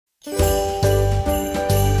Hey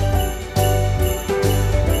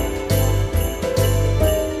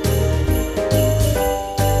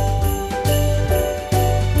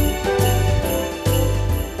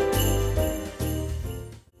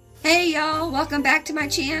y'all, welcome back to my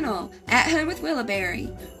channel, At Home with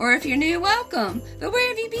Willowberry. Or if you're new, welcome, but where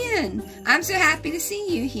have you been? I'm so happy to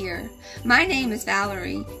see you here. My name is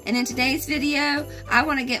Valerie, and in today's video, I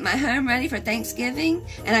want to get my home ready for Thanksgiving,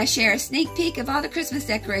 and I share a sneak peek of all the Christmas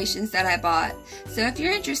decorations that I bought. So if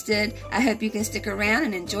you're interested, I hope you can stick around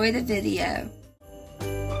and enjoy the video.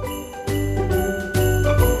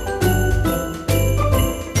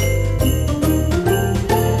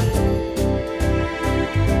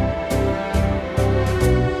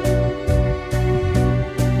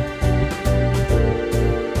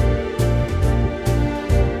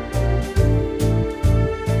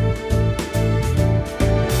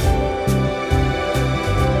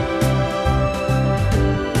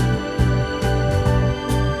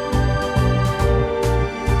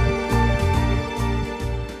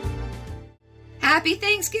 Happy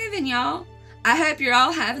Thanksgiving, y'all! I hope you're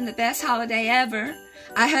all having the best holiday ever.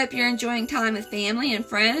 I hope you're enjoying time with family and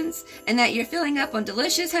friends, and that you're filling up on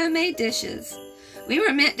delicious homemade dishes. We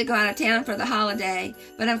were meant to go out of town for the holiday,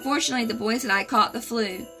 but unfortunately the boys and I caught the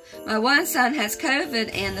flu. My one son has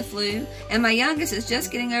COVID and the flu, and my youngest is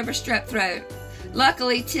just getting over strep throat.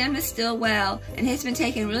 Luckily, Tim is still well, and he's been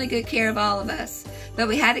taking really good care of all of us, but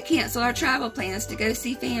we had to cancel our travel plans to go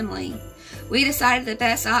see family. We decided the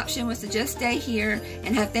best option was to just stay here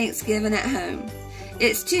and have Thanksgiving at home.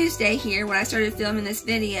 It's Tuesday here when I started filming this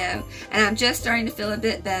video, and I'm just starting to feel a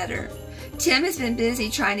bit better. Tim has been busy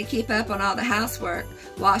trying to keep up on all the housework,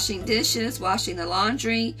 washing dishes, washing the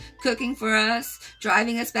laundry, cooking for us,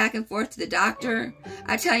 driving us back and forth to the doctor.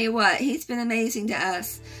 I tell you what, he's been amazing to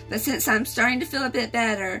us, but since I'm starting to feel a bit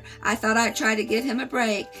better, I thought I'd try to give him a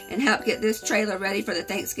break and help get this trailer ready for the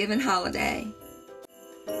Thanksgiving holiday.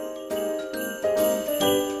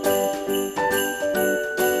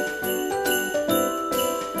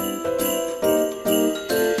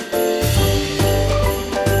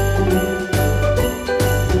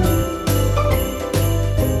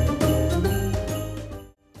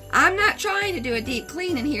 I'm not trying to do a deep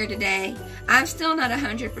clean in here today. I'm still not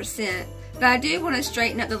 100%, but I do want to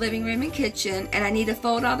straighten up the living room and kitchen, and I need to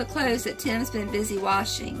fold all the clothes that Tim's been busy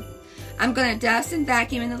washing. I'm going to dust and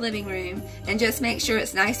vacuum in the living room and just make sure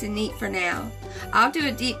it's nice and neat for now. I'll do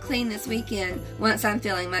a deep clean this weekend once I'm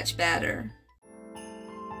feeling much better.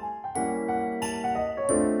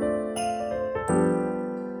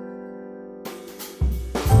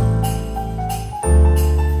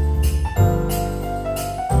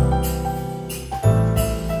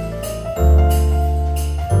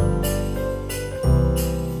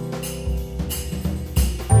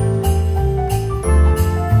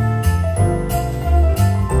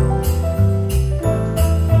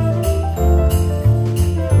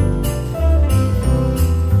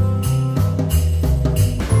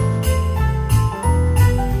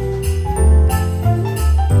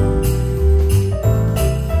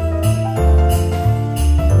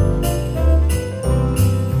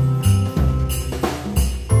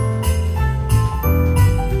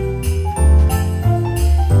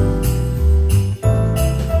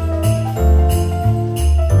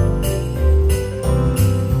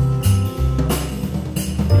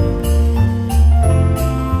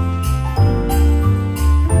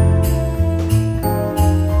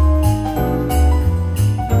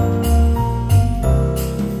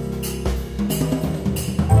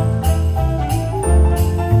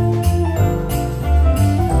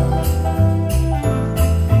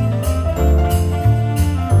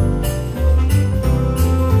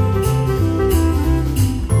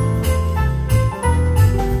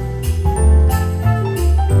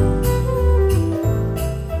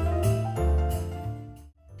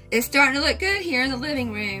 It's starting to look good here in the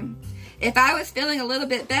living room. If I was feeling a little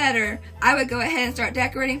bit better, I would go ahead and start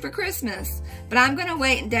decorating for Christmas, but I'm going to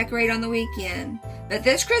wait and decorate on the weekend. But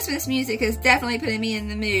this Christmas music is definitely putting me in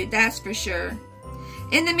the mood, that's for sure.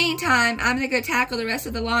 In the meantime, I'm going to go tackle the rest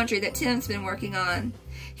of the laundry that Tim's been working on.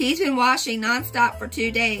 He's been washing non-stop for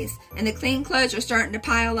 2 days, and the clean clothes are starting to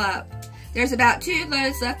pile up. There's about 2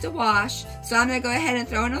 loads left to wash, so I'm going to go ahead and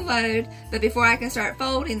throw in a load, but before I can start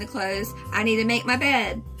folding the clothes, I need to make my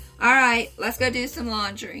bed. Alright, let's go do some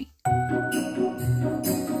laundry.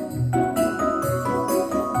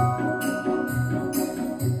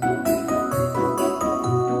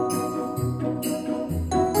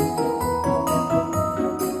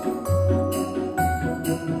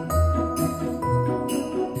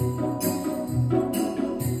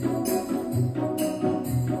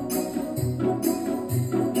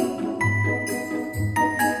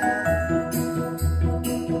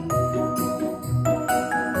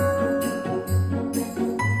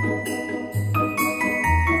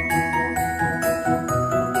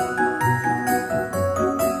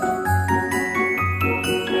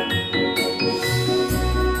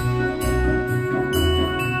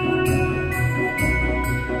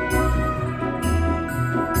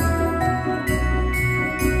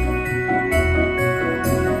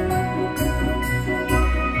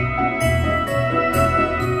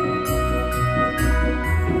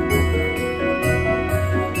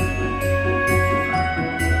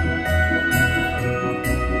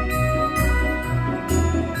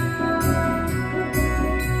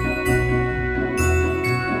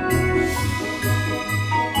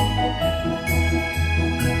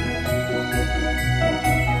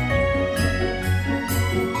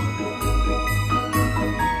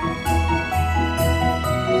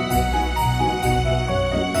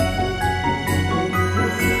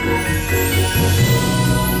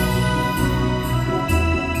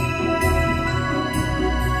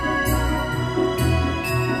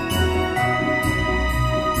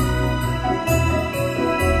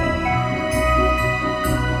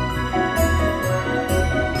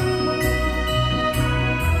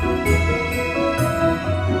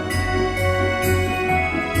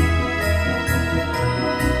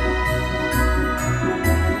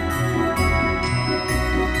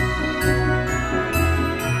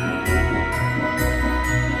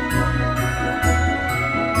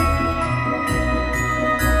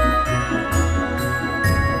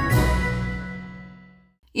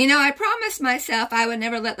 You know, I promised myself I would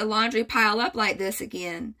never let the laundry pile up like this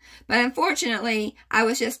again, but unfortunately, I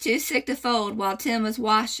was just too sick to fold while Tim was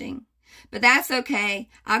washing. But that's okay.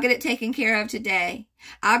 I'll get it taken care of today.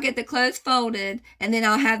 I'll get the clothes folded, and then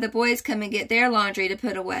I'll have the boys come and get their laundry to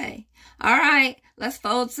put away. All right, let's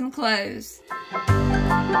fold some clothes.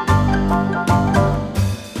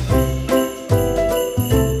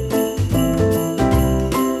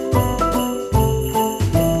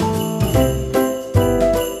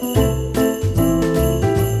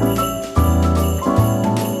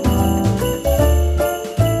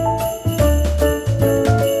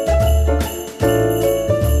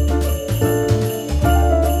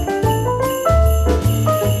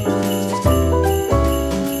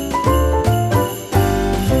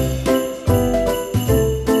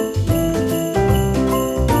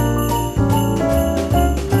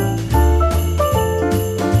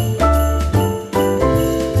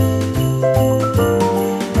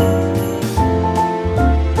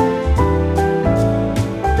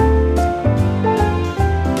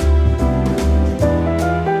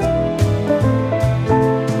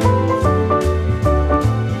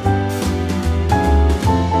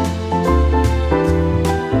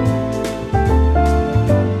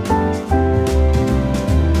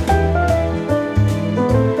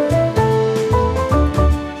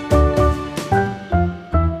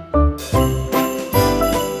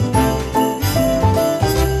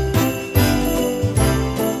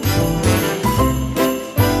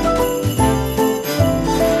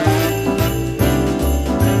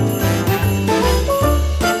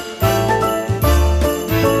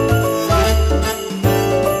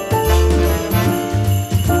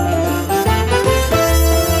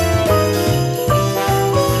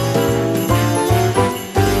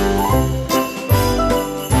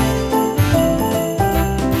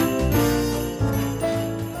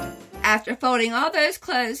 After folding all those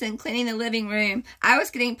clothes and cleaning the living room, I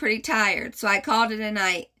was getting pretty tired, so I called it a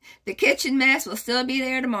night. The kitchen mess will still be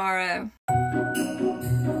there tomorrow.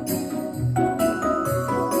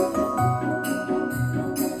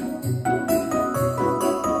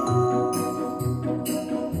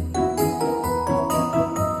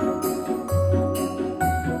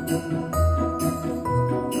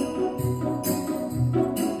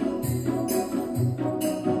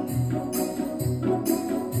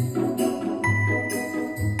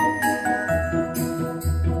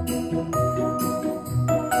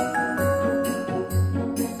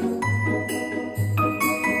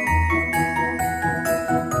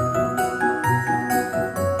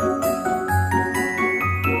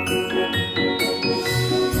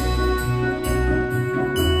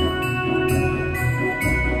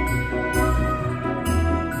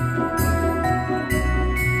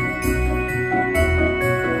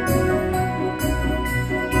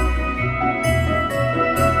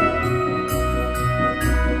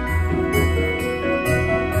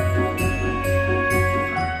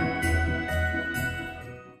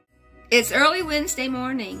 It's early Wednesday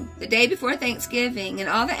morning, the day before Thanksgiving, and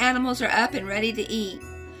all the animals are up and ready to eat.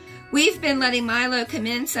 We've been letting Milo come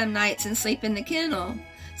in some nights and sleep in the kennel.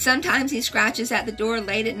 Sometimes he scratches at the door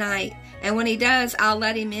late at night, and when he does, I'll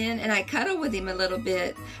let him in and I cuddle with him a little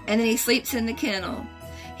bit, and then he sleeps in the kennel.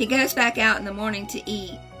 He goes back out in the morning to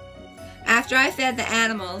eat. After I fed the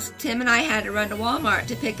animals, Tim and I had to run to Walmart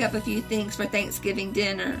to pick up a few things for Thanksgiving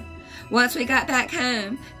dinner. Once we got back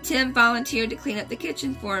home, Tim volunteered to clean up the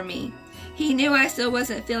kitchen for me. He knew I still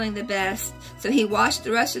wasn't feeling the best, so he washed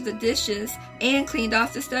the rest of the dishes and cleaned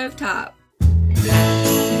off the stovetop.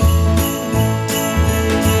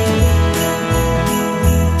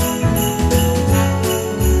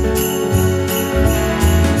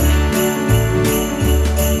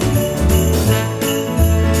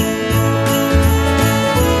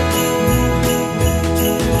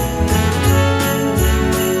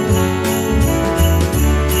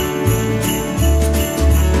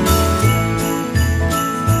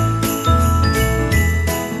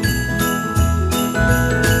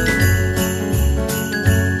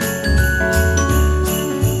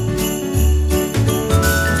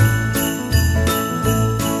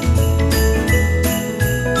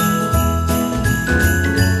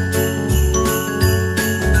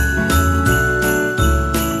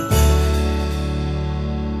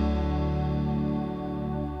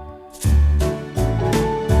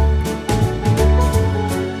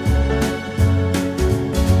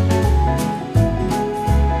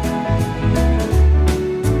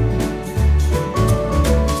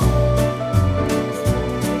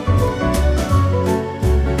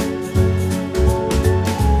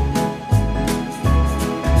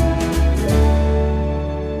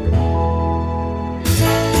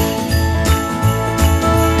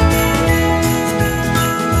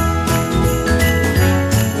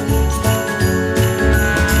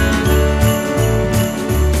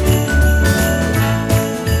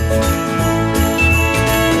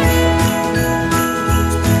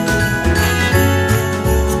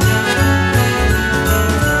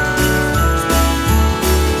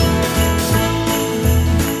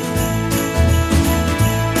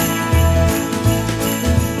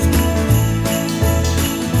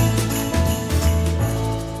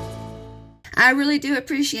 do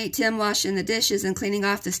appreciate Tim washing the dishes and cleaning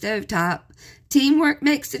off the stovetop. Teamwork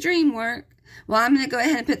makes the dream work. Well, I'm going to go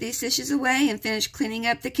ahead and put these dishes away and finish cleaning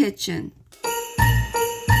up the kitchen.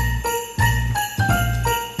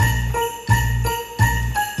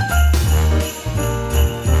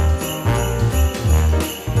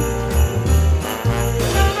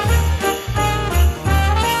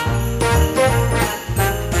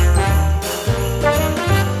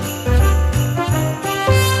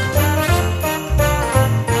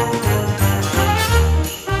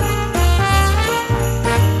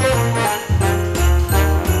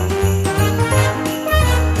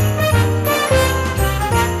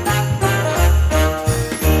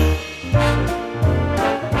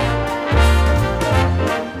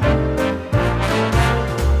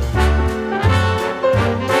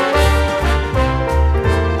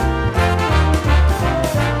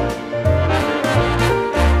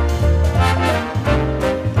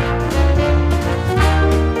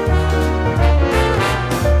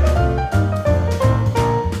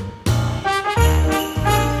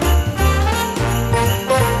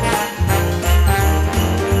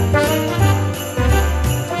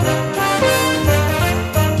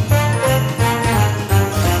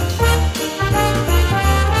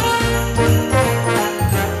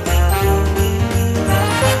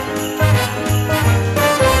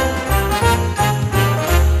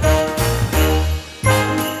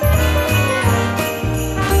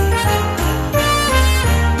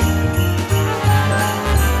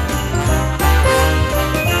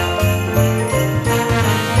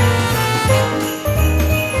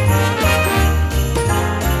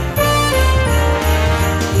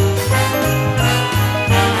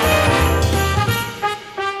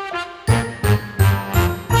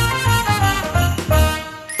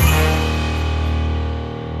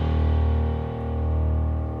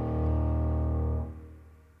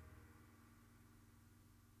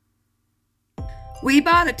 We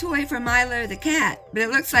bought a toy for Milo the cat, but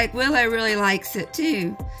it looks like Willow really likes it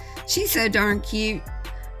too. She's so darn cute.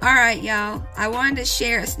 Alright y'all, I wanted to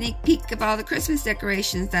share a sneak peek of all the Christmas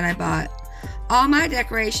decorations that I bought. All my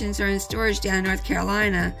decorations are in storage down in North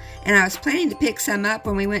Carolina, and I was planning to pick some up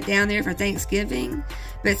when we went down there for Thanksgiving,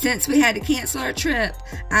 but since we had to cancel our trip,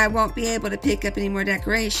 I won't be able to pick up any more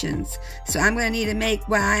decorations, so I'm going to need to make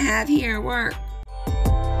what I have here work.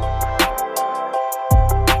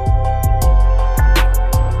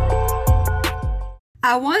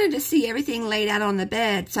 I wanted to see everything laid out on the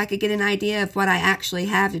bed so I could get an idea of what I actually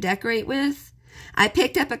have to decorate with. I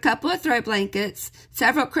picked up a couple of throw blankets,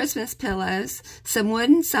 several Christmas pillows, some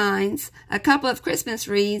wooden signs, a couple of Christmas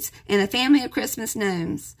wreaths, and a family of Christmas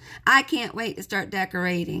gnomes. I can't wait to start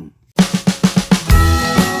decorating.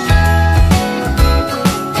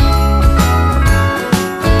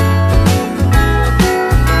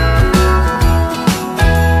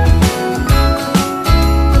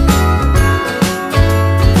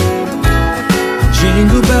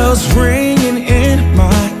 Jingle bells ringing in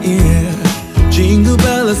my ear. Jingle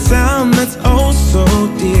bell, a sound that's oh so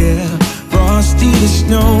dear. Frosty the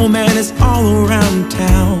snowman is all around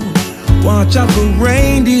town. Watch out for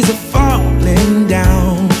reindeers are falling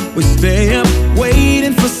down. We stay up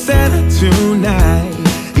waiting for Santa tonight.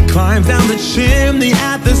 He climbs down the chimney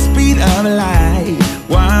at the speed of light,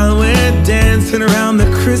 while we're dancing around the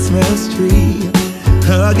Christmas tree,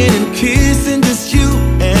 hugging and kissing just you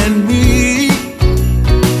and me.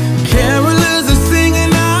 Carolers are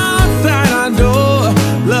singing outside our door,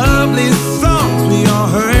 lovely songs we all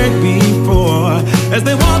heard before, as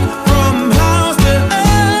they walk from house to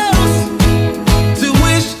house to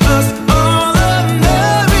wish us all a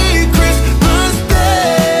Merry Christmas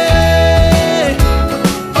Day.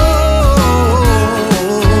 Oh,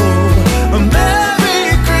 a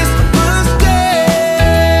Merry Christmas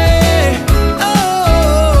Day.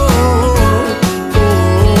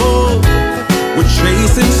 Oh, we're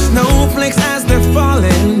chasing snowflakes as they're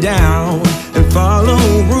falling down, and follow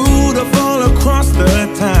Rudolph all across the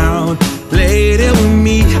town. Later we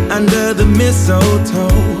meet under the mistletoe,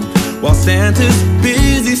 while Santa's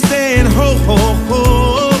busy saying ho ho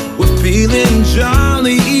ho. We're feeling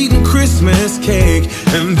jolly, eating Christmas cake,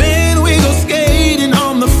 and then we go skating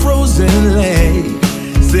on the frozen lake,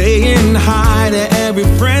 saying hi to every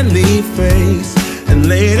friendly face. And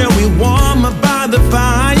later we